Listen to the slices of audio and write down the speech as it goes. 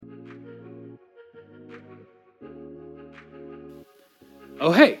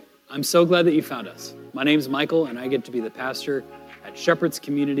Oh, hey, I'm so glad that you found us. My name's Michael, and I get to be the pastor at Shepherd's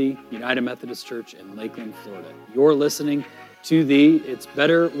Community United Methodist Church in Lakeland, Florida. You're listening to the It's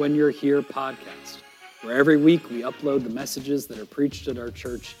Better When You're Here podcast, where every week we upload the messages that are preached at our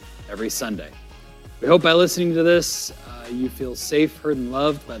church every Sunday. We hope by listening to this, you feel safe, heard, and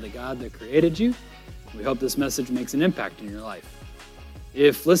loved by the God that created you. We hope this message makes an impact in your life.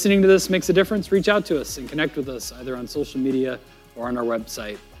 If listening to this makes a difference, reach out to us and connect with us either on social media or on our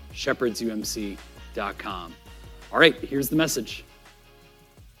website, shepherdsumc.com. All right, here's the message.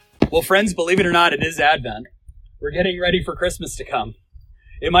 Well, friends, believe it or not, it is Advent. We're getting ready for Christmas to come.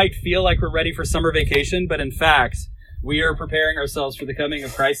 It might feel like we're ready for summer vacation, but in fact, we are preparing ourselves for the coming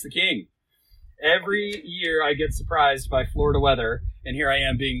of Christ the King. Every year I get surprised by Florida weather, and here I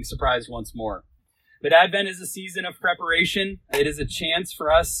am being surprised once more. But Advent is a season of preparation. It is a chance for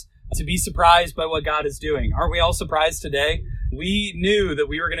us to be surprised by what God is doing. Aren't we all surprised today? We knew that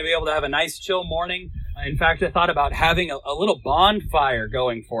we were going to be able to have a nice chill morning. In fact, I thought about having a little bonfire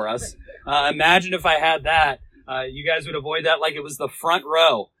going for us. Imagine if I had that. You guys would avoid that like it was the front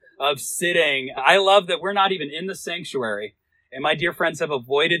row of sitting. I love that we're not even in the sanctuary. And my dear friends have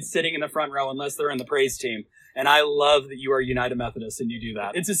avoided sitting in the front row unless they're in the praise team. And I love that you are United Methodist and you do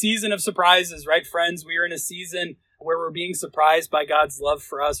that. It's a season of surprises, right, friends? We are in a season where we're being surprised by God's love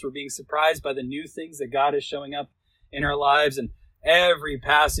for us. We're being surprised by the new things that God is showing up in our lives. And every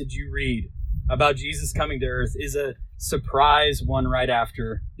passage you read about Jesus coming to earth is a surprise, one right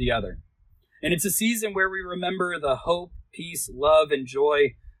after the other. And it's a season where we remember the hope, peace, love, and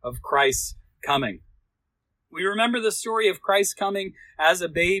joy of Christ's coming. We remember the story of Christ coming as a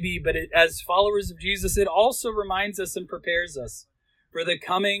baby, but as followers of Jesus, it also reminds us and prepares us for the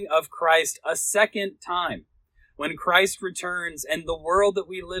coming of Christ a second time, when Christ returns and the world that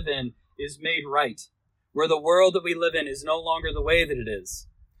we live in is made right, where the world that we live in is no longer the way that it is,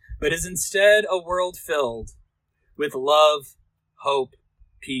 but is instead a world filled with love, hope,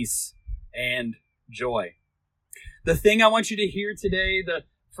 peace, and joy. The thing I want you to hear today, the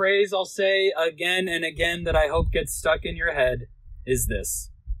phrase I'll say again and again that I hope gets stuck in your head is this: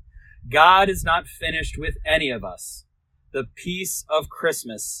 God is not finished with any of us. The peace of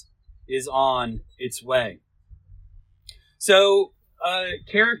Christmas is on its way. So, a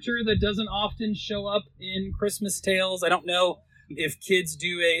character that doesn't often show up in Christmas tales. I don't know if kids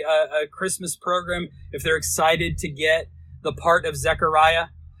do a Christmas program, if they're excited to get the part of Zechariah.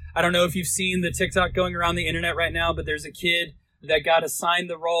 I don't know if you've seen the TikTok going around the internet right now, but there's a kid that got assigned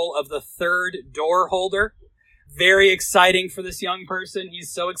the role of the third door holder. Very exciting for this young person.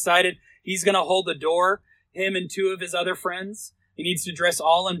 He's so excited. He's going to hold the door, him and two of his other friends. He needs to dress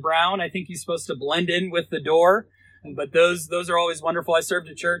all in brown. I think he's supposed to blend in with the door. But those are always wonderful. I served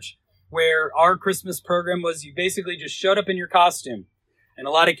a church where our Christmas program was you basically just showed up in your costume. And a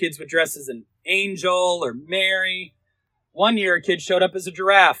lot of kids would dress as an angel or Mary. One year a kid showed up as a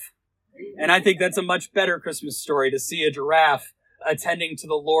giraffe. And I think that's a much better Christmas story, to see a giraffe attending to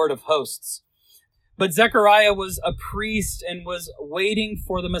the Lord of hosts. But Zechariah was a priest and was waiting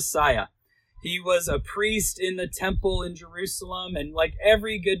for the Messiah. He was a priest in the temple in Jerusalem, and like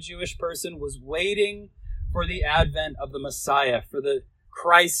every good Jewish person, was waiting for the advent of the Messiah, for the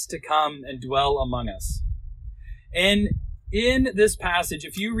Christ to come and dwell among us. And in this passage,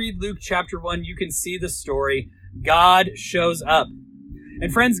 if you read Luke chapter 1, you can see the story. God shows up.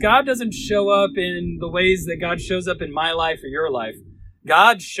 And friends, God doesn't show up in the ways that God shows up in my life or your life.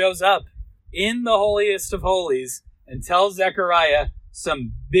 God shows up in the holiest of holies and tells Zechariah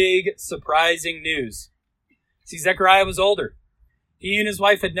some big, surprising news. See, Zechariah was older. He and his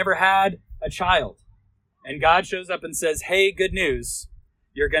wife had never had a child. And God shows up and says, hey, good news,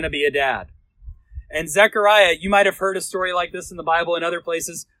 you're going to be a dad. And Zechariah, you might have heard a story like this in the Bible and other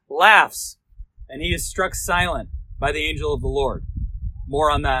places, laughs. And he is struck silent by the angel of the Lord.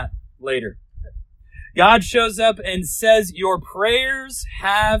 More on that later. God shows up and says, your prayers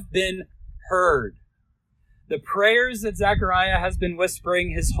have been heard. The prayers that Zechariah has been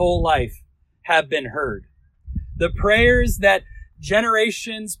whispering his whole life have been heard. The prayers that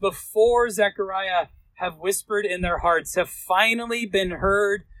generations before Zechariah have whispered in their hearts have finally been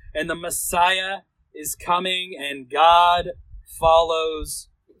heard, and the Messiah is coming, and God follows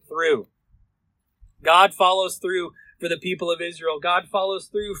through. God follows through for the people of Israel. God follows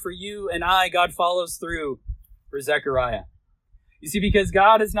through for you and I. God follows through for Zechariah. You see, because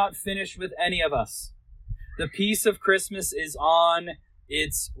God is not finished with any of us. The peace of Christmas is on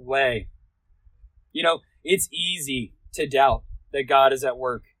its way. You know, it's easy to doubt that God is at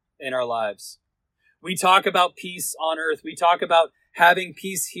work in our lives. We talk about peace on earth. We talk about having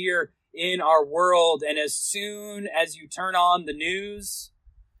peace here in our world. And as soon as you turn on the news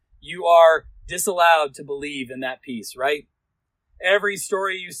you are disallowed to believe in that peace, right? Every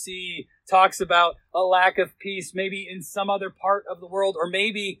story you see talks about a lack of peace, maybe in some other part of the world, or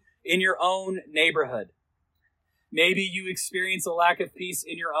maybe in your own neighborhood. Maybe you experience a lack of peace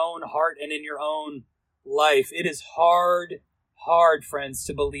in your own heart and in your own life. It is hard, friends,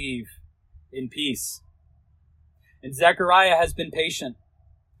 to believe in peace. And Zechariah has been patient.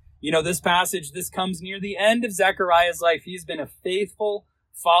 You know, this passage, this comes near the end of Zechariah's life. He's been a faithful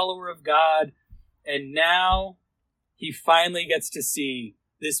follower of God, and now he finally gets to see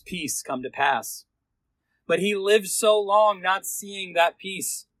this peace come to pass. But he lived so long not seeing that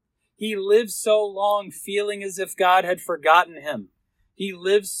peace. He lived so long feeling as if God had forgotten him. He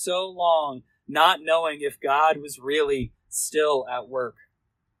lived so long not knowing if God was really still at work.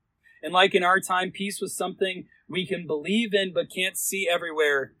 And like in our time, peace was something we can believe in but can't see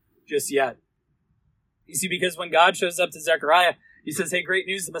everywhere just yet. You see, because when God shows up to Zechariah, he says, hey, great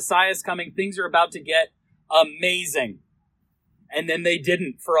news, the Messiah is coming. Things are about to get amazing. And then they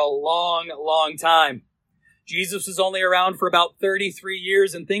didn't for a long time. Jesus was only around for about 33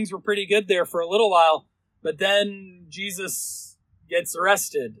 years, and things were pretty good there for a little while. But then Jesus gets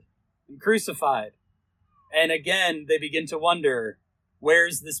arrested and crucified. And again, they begin to wonder,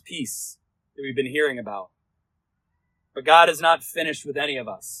 where's this peace that we've been hearing about? But God is not finished with any of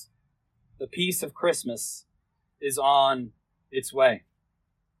us. The peace of Christmas is on its way.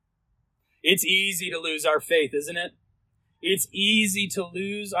 It's easy to lose our faith, isn't it? It's easy to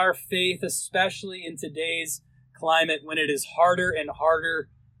lose our faith, especially in today's climate when it is harder and harder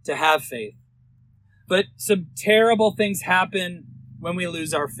to have faith. But some terrible things happen when we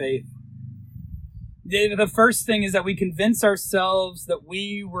lose our faith. The first thing is that we convince ourselves that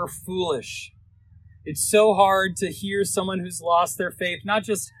we were foolish. It's so hard to hear someone who's lost their faith, not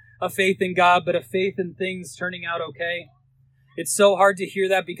just a faith in God, but a faith in things turning out okay. It's so hard to hear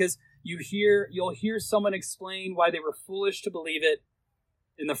that because you'll hear someone explain why they were foolish to believe it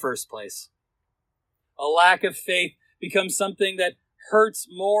in the first place. A lack of faith becomes something that hurts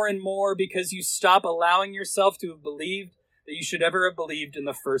more and more because you stop allowing yourself to have believed that you should ever have believed in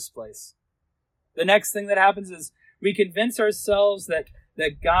the first place. The next thing that happens is we convince ourselves that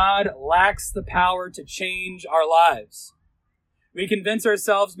God lacks the power to change our lives. We convince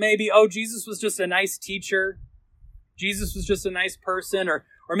ourselves maybe, Jesus was just a nice teacher. Jesus was just a nice person, or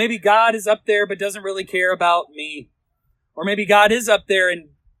maybe God is up there but doesn't really care about me. Or maybe God is up there and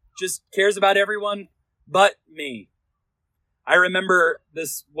just cares about everyone but me. I remember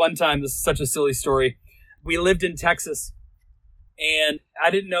this one time, this is such a silly story. We lived in Texas, and I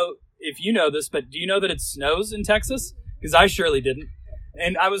didn't know if you know this, but do you know that it snows in Texas? Because I surely didn't.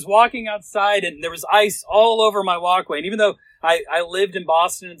 And I was walking outside, and there was ice all over my walkway. And even though I lived in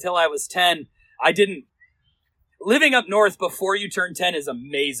Boston until I was 10, I didn't. Living up north before you turn 10 is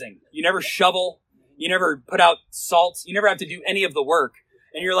amazing. You never shovel. You never put out salt. You never have to do any of the work.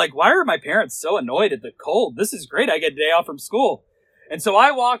 And you're like, why are my parents so annoyed at the cold? This is great. I get a day off from school. And so I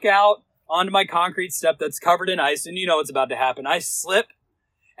walk out onto my concrete step that's covered in ice, and you know what's about to happen. I slip,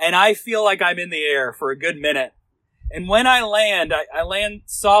 and I feel like I'm in the air for a good minute. And when I land, I land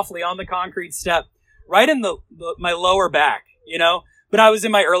softly on the concrete step, right in my lower back, you know? But I was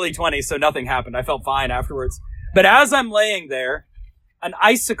in my early 20s, so nothing happened. I felt fine afterwards. But as I'm laying there, an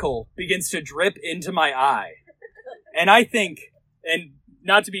icicle begins to drip into my eye. And I think, and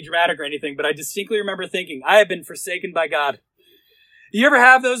not to be dramatic or anything, but I distinctly remember thinking, I have been forsaken by God. You ever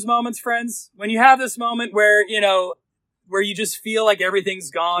have those moments, friends? When you have this moment where, where you just feel like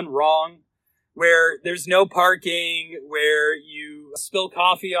everything's gone wrong, where there's no parking, where you spill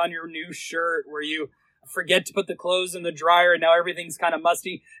coffee on your new shirt, where you forget to put the clothes in the dryer and now everything's kind of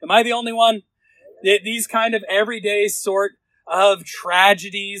musty. Am I the only one? These kind of everyday sort of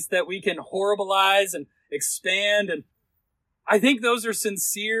tragedies that we can horribilize and expand. And I think those are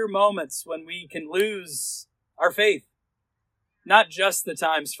sincere moments when we can lose our faith. Not just the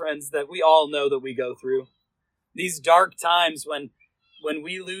times, friends, that we all know that we go through. These dark times when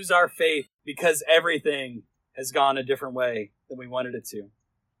we lose our faith because everything has gone a different way than we wanted it to.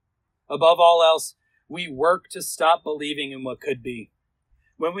 Above all else, we work to stop believing in what could be.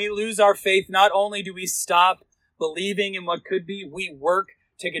 When we lose our faith, not only do we stop believing in what could be, we work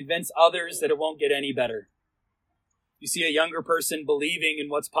to convince others that it won't get any better. You see a younger person believing in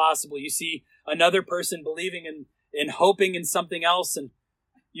what's possible. You see another person believing in hoping in something else, and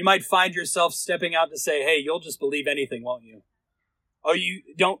you might find yourself stepping out to say, hey, you'll just believe anything, won't you? Oh, you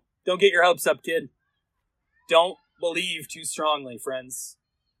don't get your hopes up, kid. Don't believe too strongly, friends.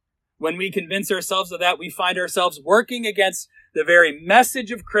 When we convince ourselves of that, we find ourselves working against the very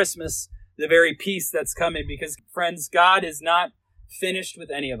message of Christmas, the very peace that's coming, because, friends, God is not finished with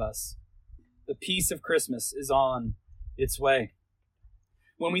any of us. The peace of Christmas is on its way.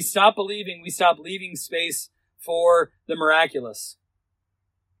 When we stop believing, we stop leaving space for the miraculous.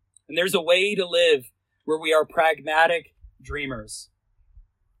 And there's a way to live where we are pragmatic dreamers.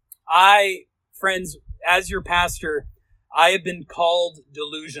 Friends, as your pastor, I have been called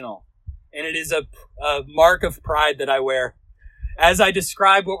delusional, and it is a mark of pride that I wear. As I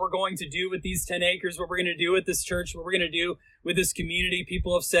describe what we're going to do with these 10 acres, what we're going to do with this church, what we're going to do with this community,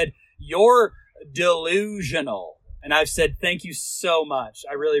 people have said, "You're delusional." And I've said, thank you so much.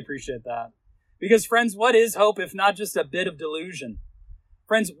 I really appreciate that. Because friends, what is hope if not just a bit of delusion?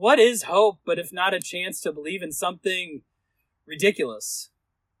 Friends, what is hope but if not a chance to believe in something ridiculous?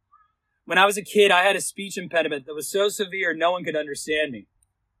 When I was a kid, I had a speech impediment that was so severe no one could understand me.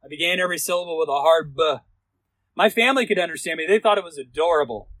 I began every syllable with a hard "b." My family could understand me. They thought it was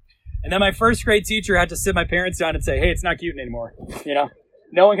adorable. And then my first grade teacher had to sit my parents down and say, "Hey, it's not cute anymore."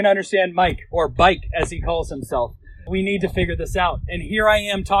 No one can understand Mike, or Bike as he calls himself. We need to figure this out. And here I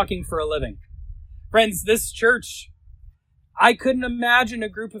am talking for a living. Friends, this church, I couldn't imagine a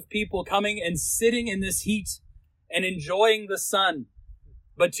group of people coming and sitting in this heat and enjoying the sun.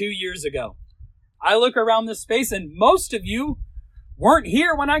 But 2 years ago, I look around this space and most of you weren't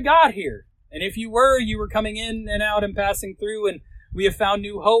here when I got here. And if you were coming in and out and passing through, and we have found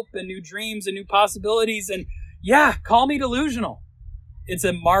new hope and new dreams and new possibilities. And yeah, call me delusional. It's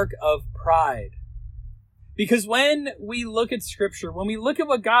a mark of pride. Because when we look at Scripture, when we look at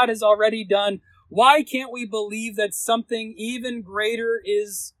what God has already done, why can't we believe that something even greater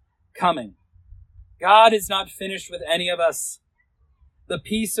is coming? God is not finished with any of us. The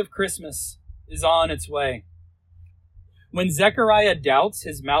peace of Christmas is on its way. When Zechariah doubts,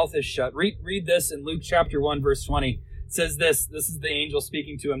 his mouth is shut. Read this in Luke chapter 1, verse 20. It says this is the angel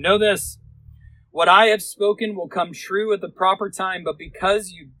speaking to him. "Know this, what I have spoken will come true at the proper time, but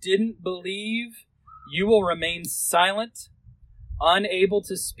because you didn't believe, you will remain silent, unable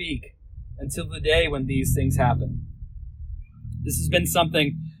to speak until the day when these things happen." This has been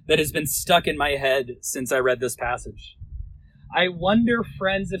something that has been stuck in my head since I read this passage. I wonder,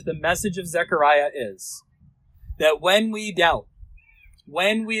 friends, if the message of Zechariah is that when we doubt,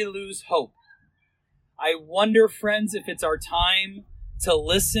 when we lose hope, I wonder, friends, if it's our time to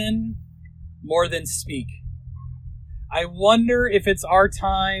listen more than speak. I wonder if it's our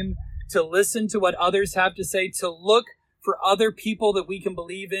time to listen to what others have to say, to look for other people that we can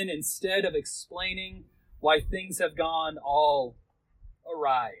believe in instead of explaining why things have gone all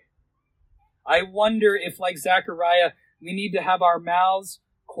awry. I wonder if, like Zechariah, we need to have our mouths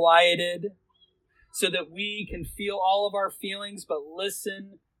quieted so that we can feel all of our feelings, but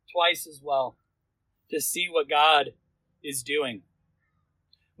listen twice as well to see what God is doing.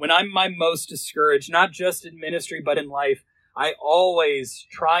 When I'm my most discouraged, not just in ministry, but in life, I always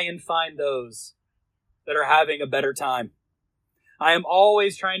try and find those that are having a better time. I am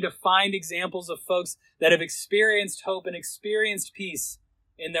always trying to find examples of folks that have experienced hope and experienced peace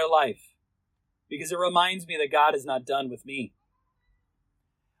in their life, because it reminds me that God is not done with me.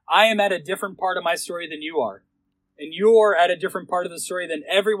 I am at a different part of my story than you are, and you're at a different part of the story than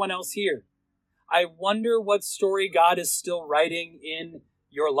everyone else here. I wonder what story God is still writing in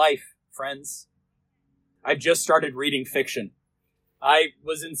your life, friends. I've just started reading fiction. I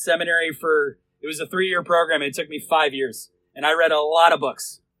was in seminary it was a 3-year program. It took me 5 years, and I read a lot of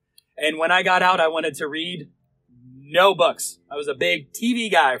books. And when I got out, I wanted to read no books. I was a big TV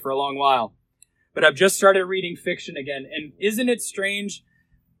guy for a long while, but I've just started reading fiction again. And isn't it strange?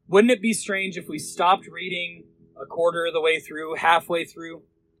 Wouldn't it be strange if we stopped reading a quarter of the way through, halfway through?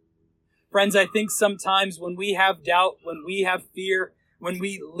 Friends, I think sometimes when we have doubt, when we have fear, when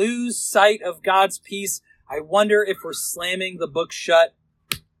we lose sight of God's peace, I wonder if we're slamming the book shut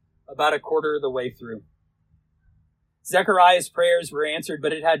about a quarter of the way through. Zechariah's prayers were answered,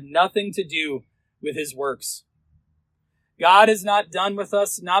 but it had nothing to do with his works. God is not done with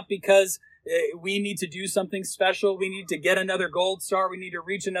us, not because we need to do something special. We need to get another gold star. We need to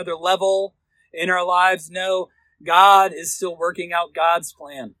reach another level in our lives. No, God is still working out God's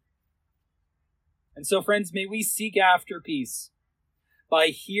plan. And so, friends, may we seek after peace by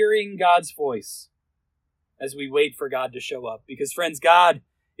hearing God's voice as we wait for God to show up. Because, friends, God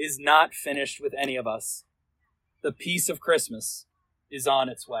is not finished with any of us. The peace of Christmas is on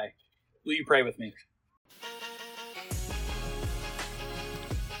its way. Will you pray with me?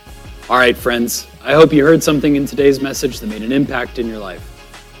 All right, friends, I hope you heard something in today's message that made an impact in your life,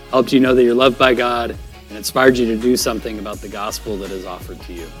 helped you know that you're loved by God, and inspired you to do something about the gospel that is offered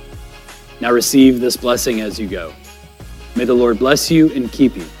to you. Now receive this blessing as you go. May the Lord bless you and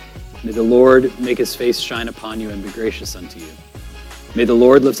keep you. May the Lord make his face shine upon you and be gracious unto you. May the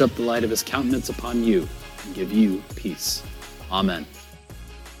Lord lift up the light of his countenance upon you and give you peace. Amen.